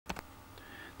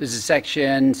This is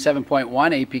section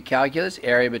 7.1 AP Calculus,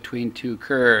 area between two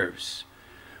curves.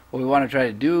 What we want to try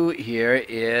to do here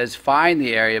is find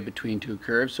the area between two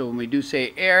curves. So when we do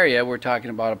say area, we're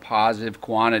talking about a positive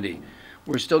quantity.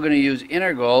 We're still going to use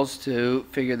integrals to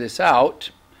figure this out,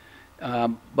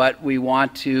 but we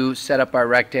want to set up our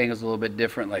rectangles a little bit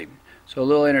differently. So a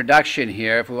little introduction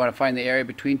here. If we want to find the area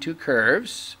between two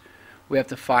curves, we have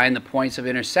to find the points of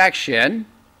intersection.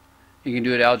 You can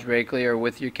do it algebraically or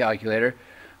with your calculator.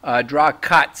 Draw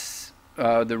cuts,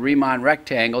 the Riemann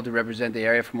rectangle, to represent the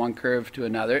area from one curve to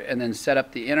another, and then set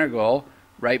up the integral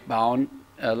left bound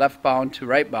to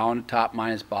right bound, top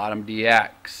minus bottom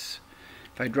dx.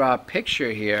 If I draw a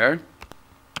picture here,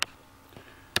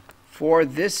 for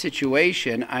this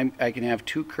situation, I can have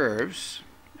two curves.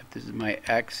 If this is my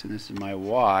x and this is my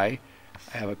y,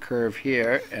 I have a curve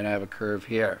here and I have a curve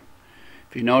here.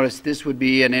 If you notice, this would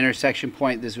be an intersection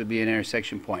point, this would be an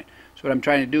intersection point. So what I'm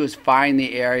trying to do is find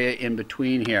the area in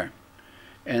between here.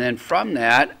 And then from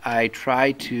that, I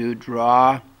try to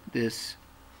draw this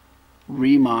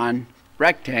Riemann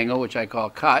rectangle, which I call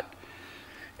cut.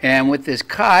 And with this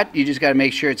cut, you just got to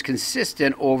make sure it's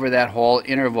consistent over that whole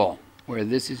interval, where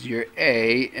this is your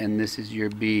A and this is your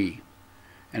B.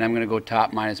 And I'm going to go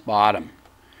top minus bottom.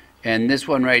 And this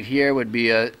one right here would be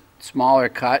a smaller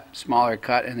cut,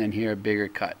 and then here a bigger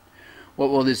cut.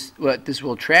 What this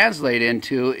will translate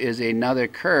into is another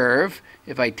curve.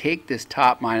 If I take this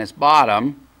top minus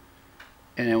bottom,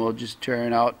 and it will just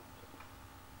turn out,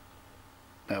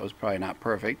 that was probably not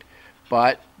perfect,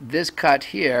 but this cut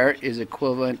here is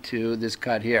equivalent to this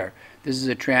cut here. This is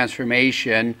a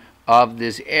transformation of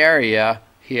this area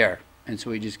here, and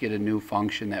so we just get a new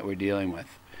function that we're dealing with.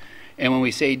 And when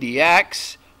we say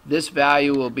dx, this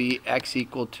value will be x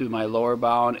equal to my lower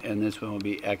bound, and this one will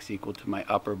be x equal to my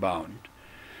upper bound.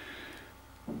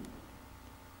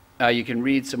 You can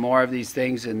read some more of these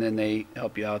things, and then they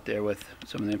help you out there with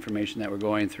some of the information that we're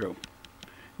going through.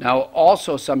 Now,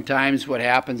 also sometimes what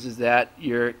happens is that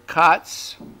your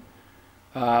cuts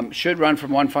should run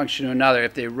from one function to another.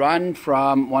 If they run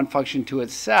from one function to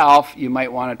itself, you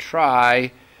might want to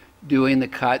try doing the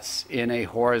cuts in a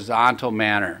horizontal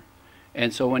manner.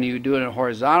 And so when you do it in a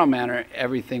horizontal manner,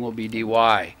 everything will be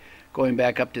dy. Going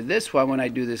back up to this one, when I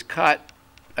do this cut,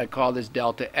 I call this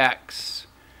delta x.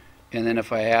 And then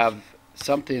if I have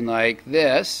something like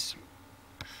this,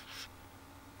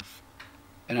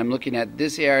 and I'm looking at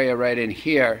this area right in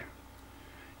here,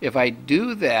 if I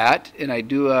do that and I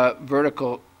do a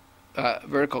vertical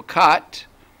cut,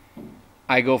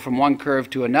 I go from one curve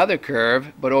to another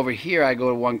curve, but over here I go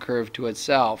to one curve to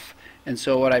itself. And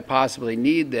so what I possibly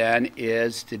need then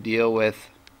is to deal with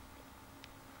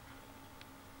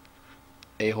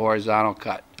a horizontal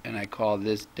cut, and I call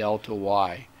this delta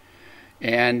y.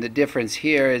 And the difference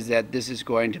here is that this is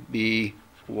going to be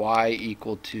y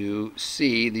equal to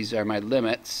c. These are my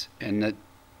limits, and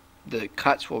the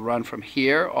cuts will run from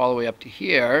here all the way up to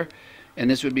here, and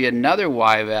this would be another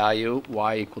y value,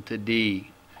 y equal to d.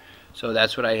 So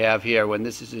that's what I have here. When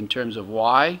this is in terms of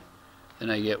y, then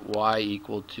I get y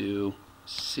equal to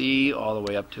c all the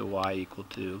way up to y equal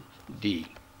to d.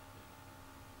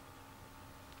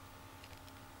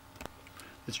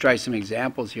 Let's try some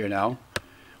examples here now.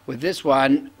 With this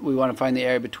one, we want to find the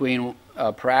area between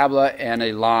a parabola and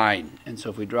a line. And so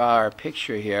if we draw our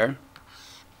picture here,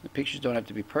 the pictures don't have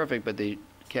to be perfect, but they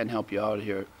can help you out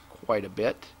here quite a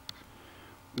bit.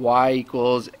 Y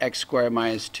equals x squared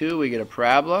minus 2, we get a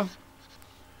parabola.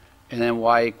 And then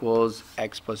y equals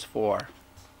x plus 4.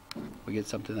 We get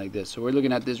something like this. So we're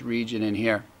looking at this region in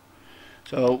here.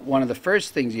 So one of the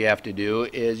first things you have to do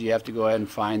is you have to go ahead and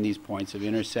find these points of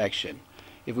intersection.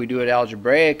 If we do it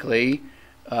algebraically,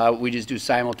 we just do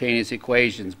simultaneous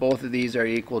equations. Both of these are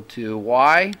equal to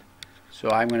y, so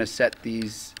I'm going to set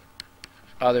these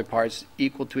other parts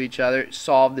equal to each other.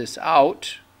 Solve this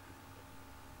out.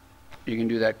 You can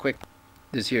do that quick.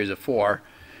 This here is a 4.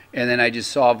 And then I just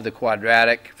solve the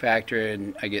quadratic factor,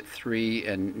 and I get 3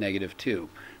 and negative 2.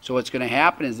 So what's going to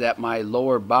happen is that my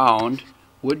lower bound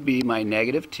would be my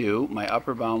negative 2. My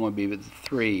upper bound would be with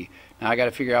 3. Now I got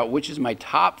to figure out which is my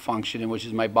top function and which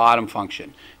is my bottom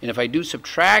function. And if I do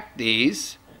subtract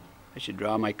these, I should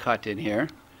draw my cut in here.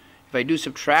 If I do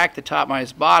subtract the top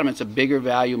minus bottom, it's a bigger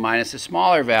value minus a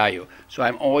smaller value. So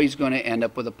I'm always going to end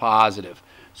up with a positive.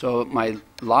 So my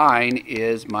line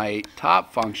is my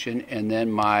top function, and then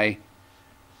my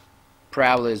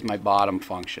parabola is my bottom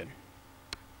function.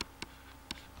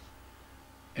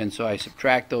 And so I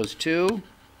subtract those two,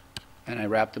 and I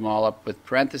wrap them all up with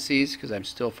parentheses because I'm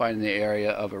still finding the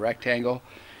area of a rectangle,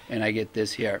 and I get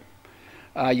this here.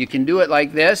 You can do it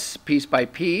like this, piece by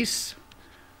piece.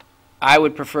 I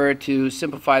would prefer to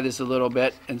simplify this a little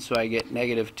bit, and so I get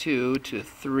negative 2 to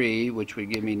 3, which would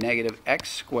give me negative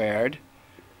x squared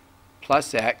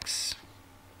plus x,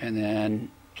 and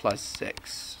then plus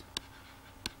 6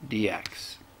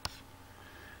 dx.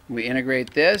 We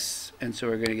integrate this, and so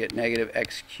we're going to get negative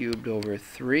x cubed over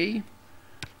 3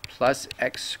 plus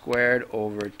x squared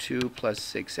over 2 plus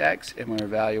 6x, and we're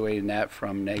evaluating that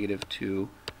from negative 2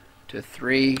 to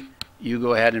 3. You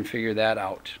go ahead and figure that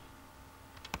out.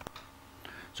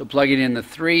 So plugging in the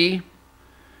 3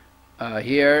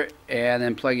 here, and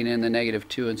then plugging in the negative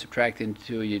 2 and subtracting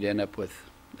 2, you'd end up with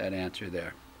that answer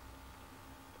there.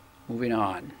 Moving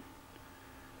on.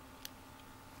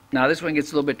 Now this one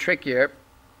gets a little bit trickier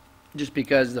just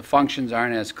because the functions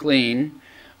aren't as clean.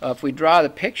 If we draw the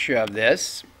picture of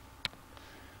this,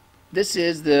 this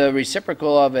is the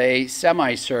reciprocal of a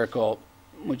semicircle,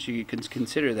 which you can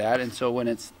consider that. And so when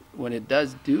it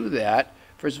does do that,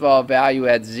 first of all, value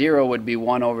at 0 would be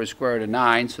 1 over square root of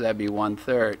 9, so that'd be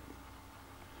 1/3.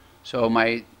 So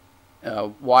my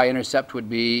y-intercept would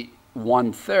be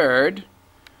 1/3,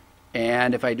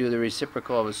 and if I do the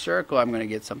reciprocal of a circle, I'm going to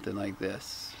get something like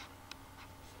this.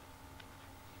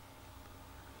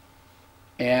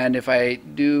 And if I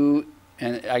do,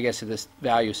 and I guess this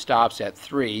value stops at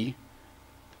 3,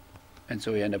 and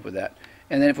so we end up with that.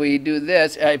 And then if we do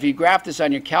this, if you graph this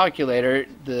on your calculator,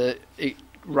 it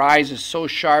rises so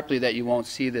sharply that you won't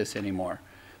see this anymore.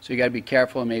 So you got to be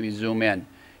careful and maybe zoom in.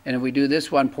 And if we do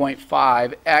this one,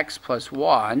 0.5 x plus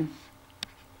 1,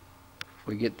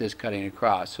 we get this cutting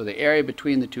across. So the area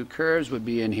between the two curves would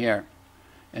be in here.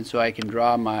 And so I can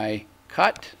draw my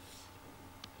cut,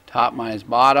 top minus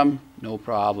bottom, no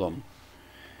problem.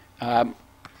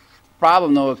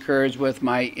 Problem though occurs with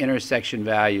my intersection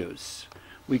values.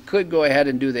 We could go ahead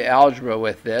and do the algebra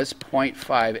with this.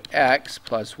 0.5x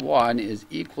plus 1 is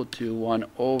equal to 1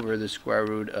 over the square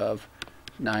root of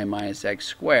 9 minus x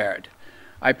squared.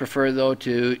 I prefer though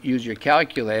to use your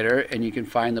calculator, and you can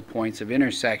find the points of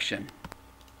intersection.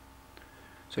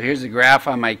 So here's the graph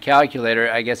on my calculator.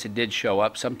 I guess it did show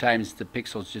up. Sometimes the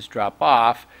pixels just drop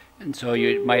off, and so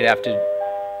you might have to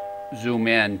zoom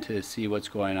in to see what's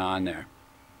going on there.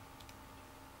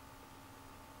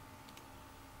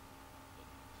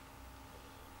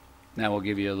 That will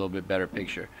give you a little bit better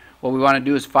picture. What we want to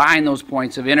do is find those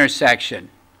points of intersection.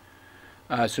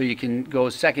 So you can go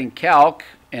second calc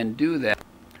and do that.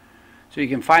 So you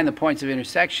can find the points of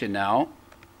intersection now.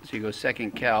 So you go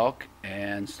second calc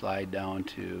and slide down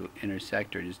to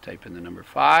intersector. Just type in the number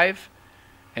 5.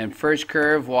 And first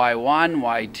curve, y1,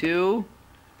 y2.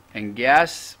 And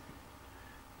guess,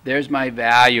 there's my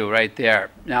value right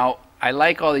there. Now, I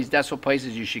like all these decimal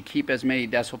places. You should keep as many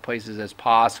decimal places as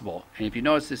possible. And if you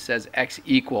notice, this says x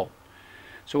equal.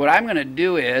 So what I'm going to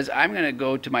do is I'm going to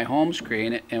go to my home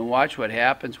screen and watch what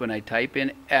happens when I type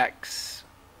in x.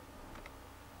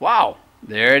 Wow,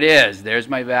 there it is. There's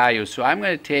my value. So I'm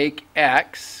going to take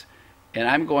x and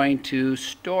I'm going to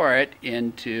store it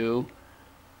into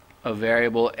a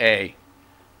variable a.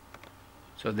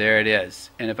 So there it is.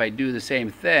 And if I do the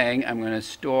same thing, I'm going to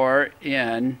store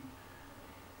in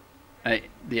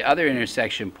the other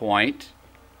intersection point.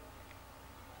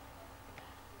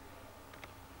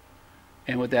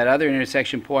 And with that other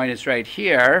intersection point, it's right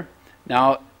here.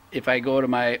 Now, if I go to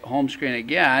my home screen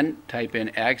again, type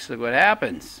in x, look what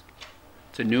happens.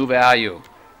 It's a new value.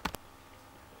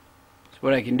 So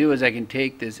what I can do is I can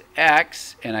take this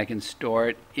x and I can store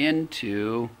it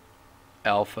into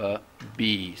alpha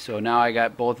b. So now I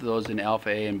got both of those in alpha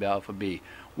a and alpha b.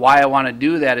 Why I want to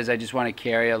do that is I just want to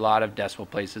carry a lot of decimal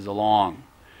places along.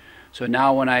 So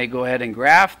now when I go ahead and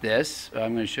graph this,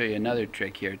 I'm going to show you another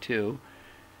trick here too.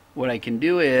 What I can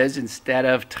do is, instead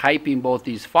of typing both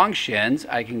these functions,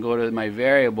 I can go to my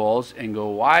variables and go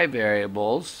y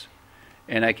variables,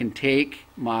 and I can take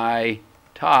my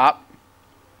top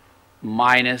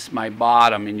minus my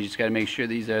bottom, and you just got to make sure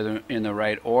these are in the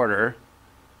right order,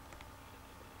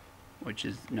 which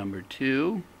is number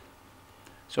 2.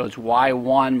 So it's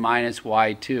y1 minus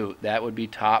y2. That would be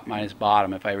top minus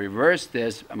bottom. If I reverse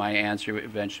this, my answer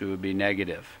eventually would be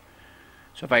negative.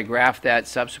 So if I graph that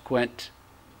subsequent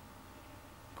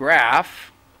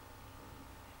graph,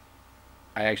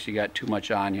 I actually got too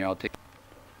much on here.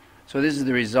 So this is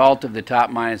the result of the top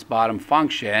minus bottom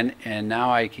function, and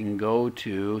now I can go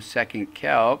to second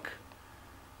calc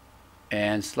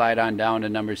and slide on down to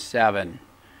number 7.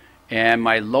 And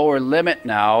my lower limit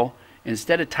now,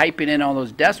 instead of typing in all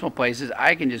those decimal places,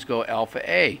 I can just go alpha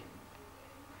a.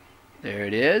 There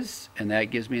it is, and that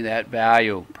gives me that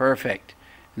value. Perfect.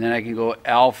 And then I can go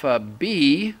alpha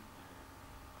b,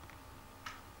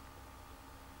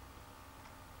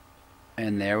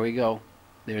 and there we go.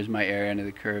 there's my area under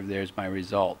the curve, there's my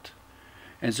result.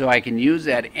 And so I can use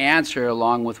that answer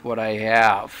along with what I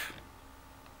have.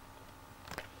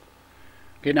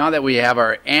 Okay, now that we have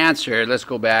our answer, let's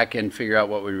go back and figure out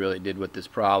what we really did with this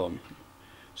problem.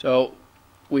 So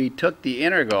we took the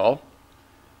integral,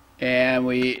 and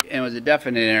it was a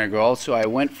definite integral, so I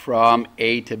went from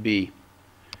a to b.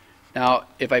 Now,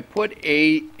 if I put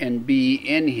a and b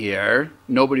in here,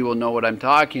 nobody will know what I'm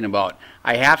talking about.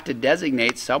 I have to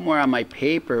designate somewhere on my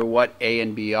paper what a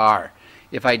and b are.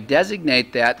 If I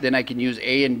designate that, then I can use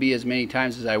a and b as many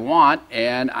times as I want,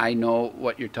 and I know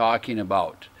what you're talking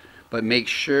about. But make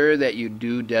sure that you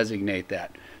do designate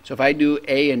that. So if I do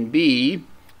a and b,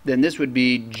 then this would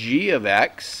be g of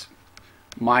x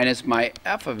minus my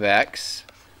f of x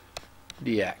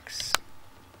dx.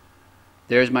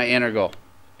 There's my integral.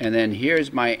 And then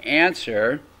here's my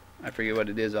answer. I forget what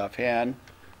it is offhand.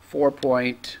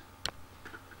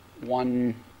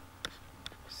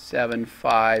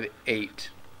 4.1758.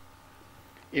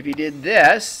 If you did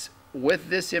this with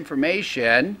this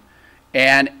information,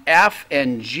 and F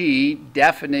and G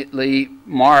definitely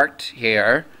marked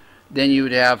here, then you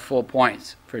would have full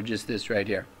points for just this right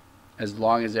here, as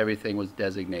long as everything was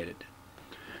designated.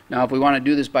 Now, if we want to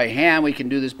do this by hand, we can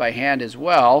do this by hand as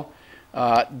well.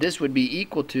 This would be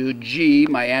equal to G,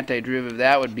 my antiderivative of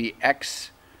that would be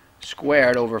x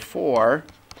squared over 4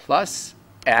 plus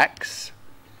x.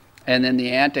 And then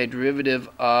the antiderivative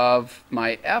of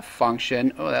my f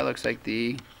function, oh, that looks like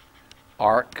the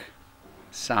arc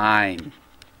sine.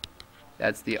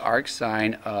 That's the arc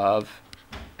sine of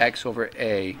x over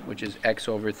a, which is x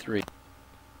over 3.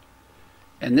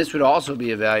 And this would also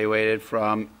be evaluated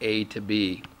from a to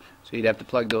b. So you'd have to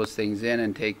plug those things in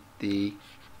and take the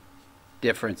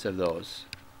difference of those.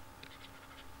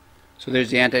 So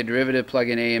there's the antiderivative, plug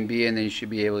in a and b, and then you should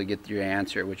be able to get your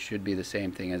answer, which should be the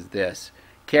same thing as this.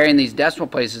 Carrying these decimal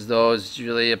places, though, is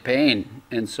really a pain.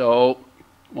 And so,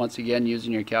 once again,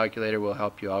 using your calculator will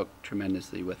help you out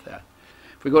tremendously with that.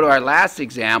 If we go to our last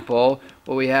example,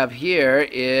 what we have here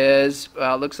is,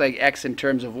 looks like x in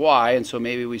terms of y, and so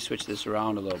maybe we switch this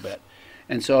around a little bit.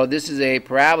 And so this is a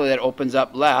parabola that opens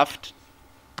up left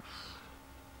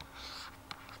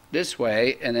this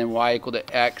way, and then y equal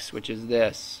to x, which is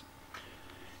this.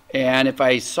 And if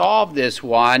I solve this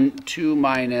one, 2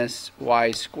 minus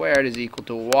y squared is equal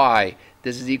to y.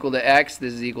 This is equal to x,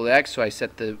 this is equal to x, so I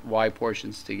set the y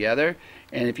portions together.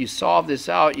 And if you solve this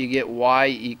out, you get y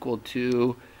equal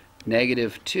to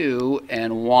 -2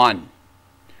 and 1.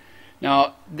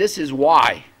 Now, this is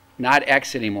y, not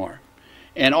x anymore.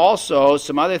 And also,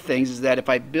 some other things is that if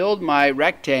I build my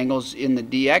rectangles in the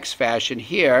dx fashion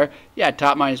here, yeah,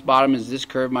 top minus bottom is this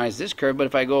curve minus this curve, but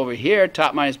if I go over here,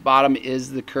 top minus bottom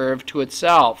is the curve to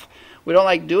itself. We don't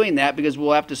like doing that because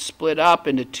we'll have to split up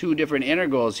into two different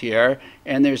integrals here,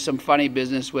 and there's some funny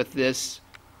business with this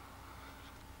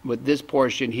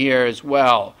portion here as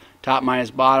well. Top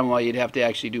minus bottom, well, you'd have to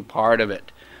actually do part of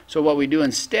it. So what we do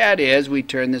instead is we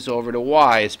turn this over to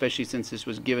y, especially since this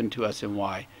was given to us in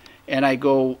y. And I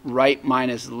go right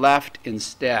minus left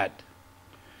instead.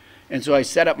 And so I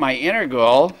set up my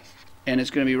integral, and it's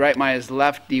going to be right minus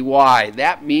left dy.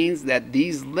 That means that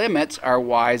these limits are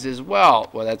y's as well.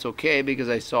 Well, that's okay because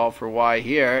I solve for y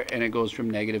here, and it goes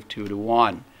from -2 to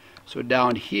 1. So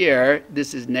down here,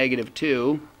 this is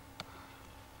 -2,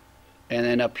 and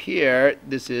then up here,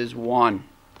 this is 1.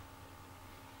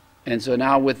 And so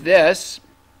now with this,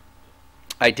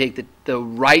 I take the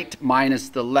right minus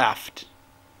the left.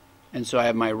 And so I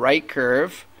have my right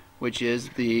curve, which is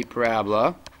the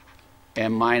parabola,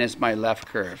 and minus my left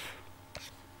curve.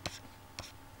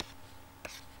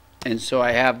 And so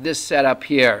I have this set up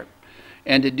here.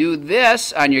 And to do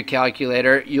this on your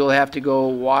calculator, you'll have to go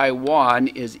y1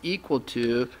 is equal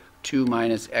to 2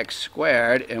 minus x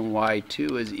squared, and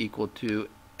y2 is equal to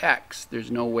x.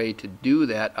 There's no way to do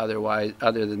that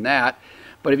other than that.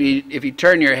 But if you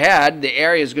turn your head, the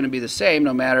area is going to be the same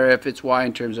no matter if it's y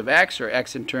in terms of x or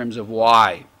x in terms of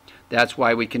y. That's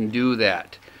why we can do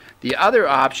that. The other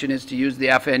option is to use the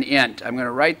fn int. I'm going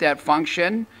to write that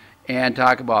function and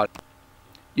talk about it.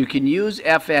 You can use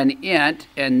fn int,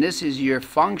 and this is your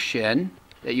function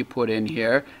that you put in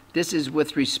here. This is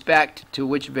with respect to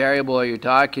which variable are you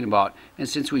talking about. And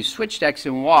since we switched x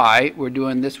and y, we're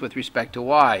doing this with respect to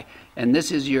y. And this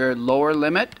is your lower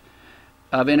limit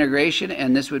of integration,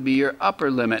 and this would be your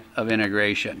upper limit of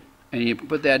integration. And you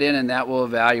put that in, and that will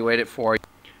evaluate it for you.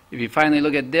 If you finally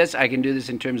look at this, I can do this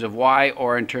in terms of y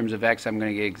or in terms of x. I'm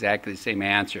going to get exactly the same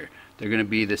answer. They're going to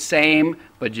be the same,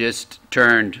 but just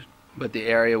turned. But the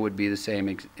area would be the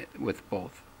same with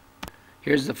both.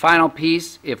 Here's the final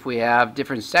piece. If we have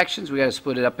different sections, we got to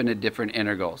split it up into different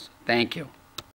integrals. Thank you.